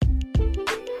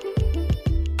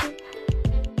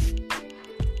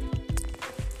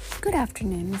Good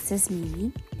afternoon, this is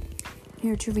Mimi,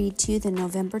 here to read to you the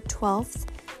November 12th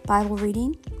Bible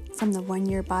reading from the One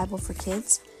Year Bible for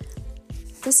Kids.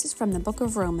 This is from the book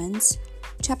of Romans,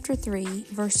 chapter 3,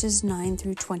 verses 9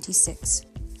 through 26.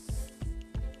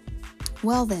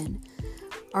 Well then,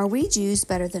 are we Jews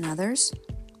better than others?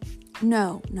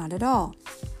 No, not at all.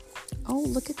 Oh,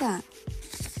 look at that.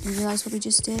 You realize what we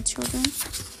just did, children?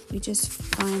 We just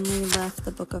finally left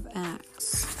the book of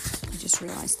Acts. I just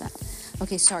realized that.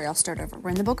 Okay, sorry, I'll start over.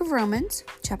 We're in the book of Romans,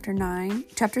 chapter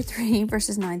 3,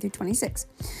 verses 9 through 26.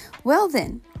 Well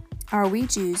then, are we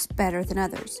Jews better than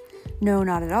others? No,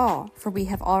 not at all, for we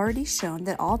have already shown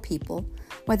that all people,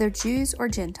 whether Jews or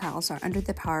Gentiles, are under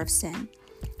the power of sin.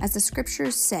 As the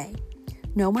scriptures say,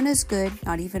 no one is good,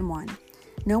 not even one.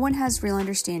 No one has real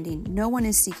understanding, no one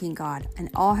is seeking God, and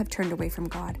all have turned away from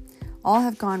God. All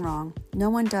have gone wrong,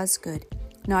 no one does good,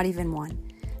 not even one.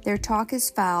 Their talk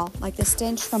is foul, like the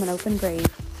stench from an open grave.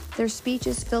 Their speech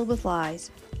is filled with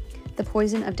lies. The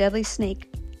poison of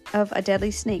a deadly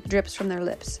snake drips from their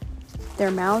lips. Their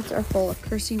mouths are full of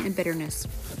cursing and bitterness.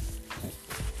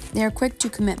 They are quick to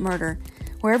commit murder.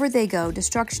 Wherever they go,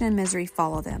 destruction and misery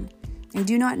follow them. They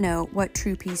do not know what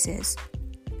true peace is.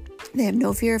 They have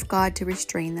no fear of God to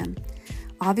restrain them.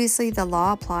 Obviously, the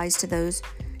law applies to those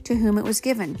to whom it was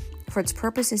given, for its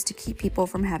purpose is to keep people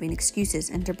from having excuses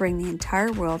and to bring the entire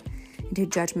world into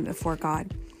judgment before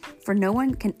God. For no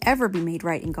one can ever be made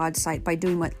right in God's sight by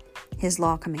doing what His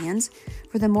law commands.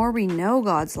 For the more we know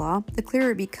God's law, the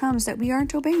clearer it becomes that we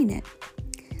aren't obeying it.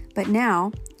 But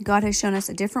now, God has shown us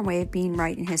a different way of being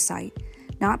right in His sight,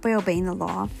 not by obeying the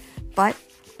law, but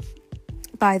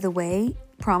by the way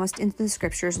promised in the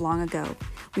scriptures long ago.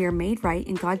 We are made right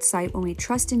in God's sight when we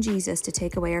trust in Jesus to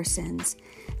take away our sins.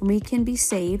 And we can be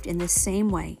saved in the same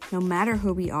way, no matter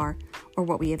who we are or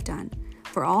what we have done.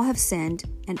 For all have sinned,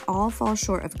 and all fall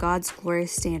short of God's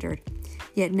glorious standard.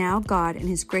 Yet now God, in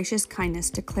His gracious kindness,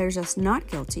 declares us not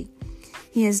guilty.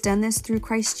 He has done this through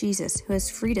Christ Jesus, who has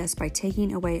freed us by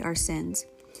taking away our sins.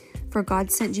 For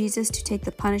God sent Jesus to take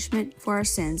the punishment for our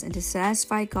sins and to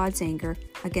satisfy God's anger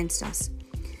against us.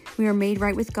 We are made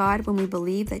right with God when we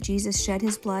believe that Jesus shed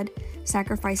His blood,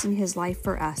 sacrificing His life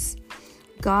for us.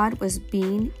 God was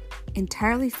being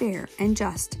entirely fair and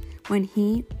just when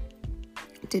He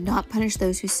did not punish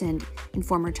those who sinned in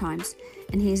former times,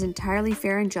 and He is entirely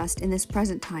fair and just in this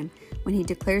present time when He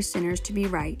declares sinners to be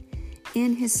right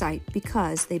in His sight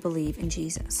because they believe in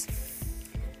Jesus.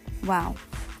 Wow,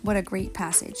 what a great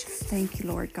passage. Thank you,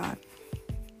 Lord God.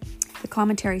 The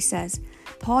commentary says,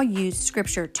 Paul used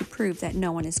scripture to prove that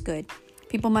no one is good.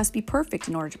 People must be perfect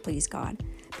in order to please God.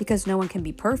 Because no one can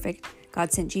be perfect,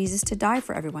 God sent Jesus to die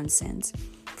for everyone's sins.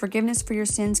 Forgiveness for your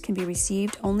sins can be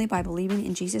received only by believing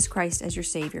in Jesus Christ as your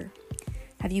Savior.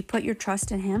 Have you put your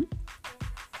trust in Him?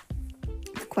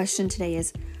 The question today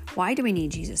is, why do we need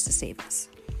Jesus to save us?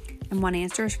 And one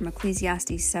answer is from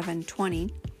Ecclesiastes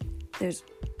 7:20.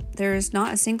 There is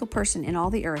not a single person in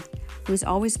all the earth who is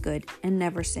always good and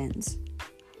never sins.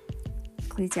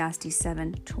 Ecclesiastes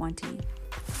 7:20.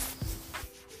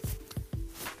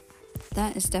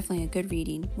 That is definitely a good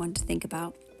reading, one to think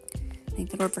about. Thank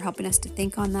the Lord for helping us to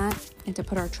think on that and to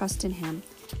put our trust in Him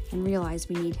and realize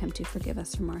we need Him to forgive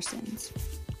us from our sins.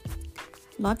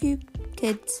 Love you,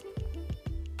 kids.